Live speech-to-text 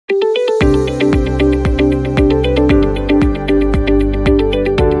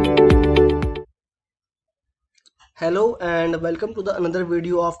Hello and welcome to the another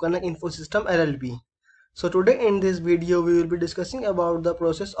video of Connect Info System LLP. So today in this video we will be discussing about the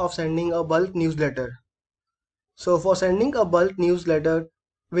process of sending a bulk newsletter. So for sending a bulk newsletter,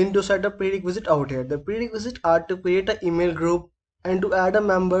 we need to set a prerequisite out here. The prerequisite are to create an email group and to add a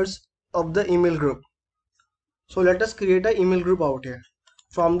members of the email group. So let us create an email group out here.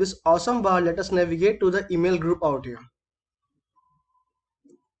 From this awesome bar, let us navigate to the email group out here.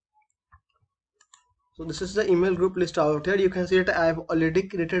 So this is the email group list out here. You can see that I have already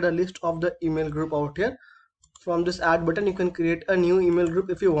created a list of the email group out here. From this add button, you can create a new email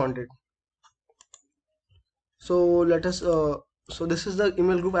group if you want it. So let us so this is the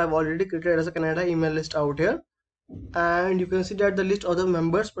email group I have already created as a Canada email list out here, and you can see that the list of the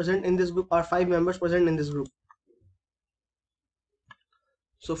members present in this group are 5 members present in this group.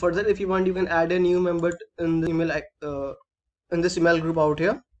 So further, if you want, you can add a new member in the email in this email group out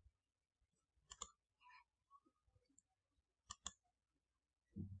here.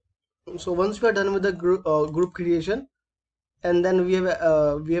 So once we are done with the group creation, and then we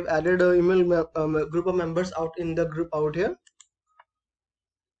have added a email group of members out in the group out here.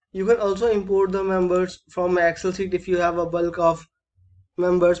 You can also import the members from Excel sheet if you have a bulk of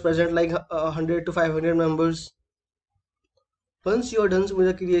members present, like 100 to 500 members. Once you are done with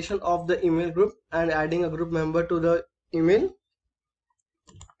the creation of the email group and adding a group member to the email,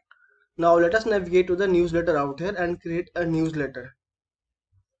 now let us navigate to the newsletter out here and create a newsletter.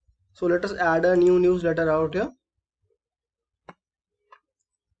 So let us add a new newsletter out here.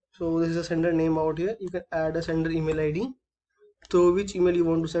 So this is a sender name out here. You can add a sender email ID through which email you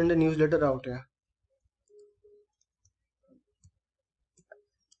want to send a newsletter out here.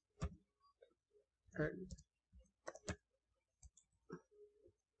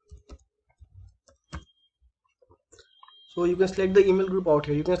 So you can select the email group out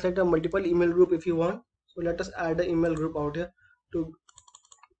here. You can select a multiple email group if you want. So let us add an email group out here. To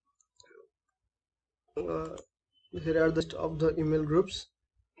here are the list of the email groups.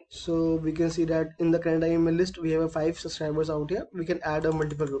 So we can see that in the Canada email list we have 5 subscribers out here. We can add a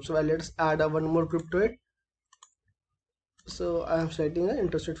multiple group. So let's add a one more group to it. So I am selecting a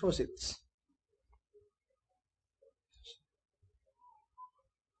interested for sales.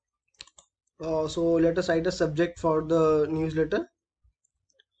 So let us write a subject for the newsletter.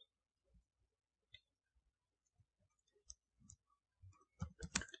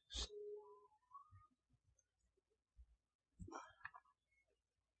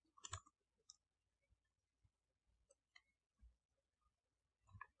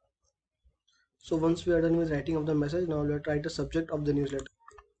 So once we are done with writing of the message, now let's write a subject of the newsletter.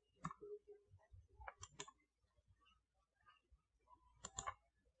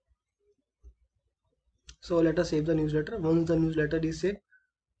 So let us save the newsletter. Once the newsletter is saved,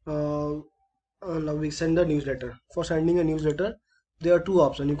 now we send the newsletter. For sending a newsletter, there are two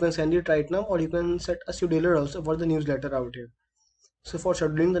options. You can send it right now, or you can set a scheduler also for the newsletter out here. So for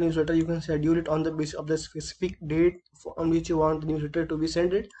scheduling the newsletter, you can schedule it on the basis of the specific date on which you want the newsletter to be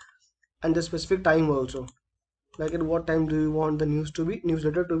sent it, and the specific time also. Like at what time do you want the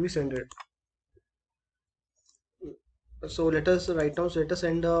newsletter to be sent it. So let us right now. So let us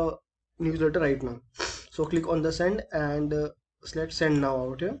send a newsletter right now. So click on the send and select send now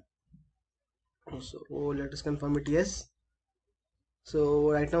out here. So let us confirm it yes.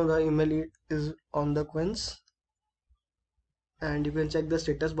 So right now the email is on the queens, and you can check the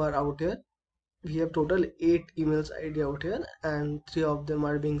status bar out here. We have total 8 emails ID out here, and 3 of them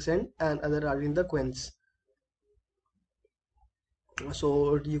are being sent and other are in the queens.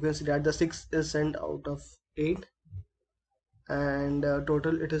 So you can see that the 6 is sent out of 8, and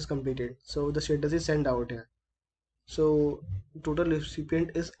total it is completed. So the status is sent out here. So total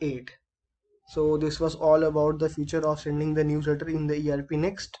recipient is 8. So this was all about the feature of sending the newsletter in the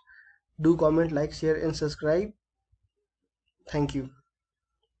ERPNext. Do comment, like, share and subscribe. Thank you.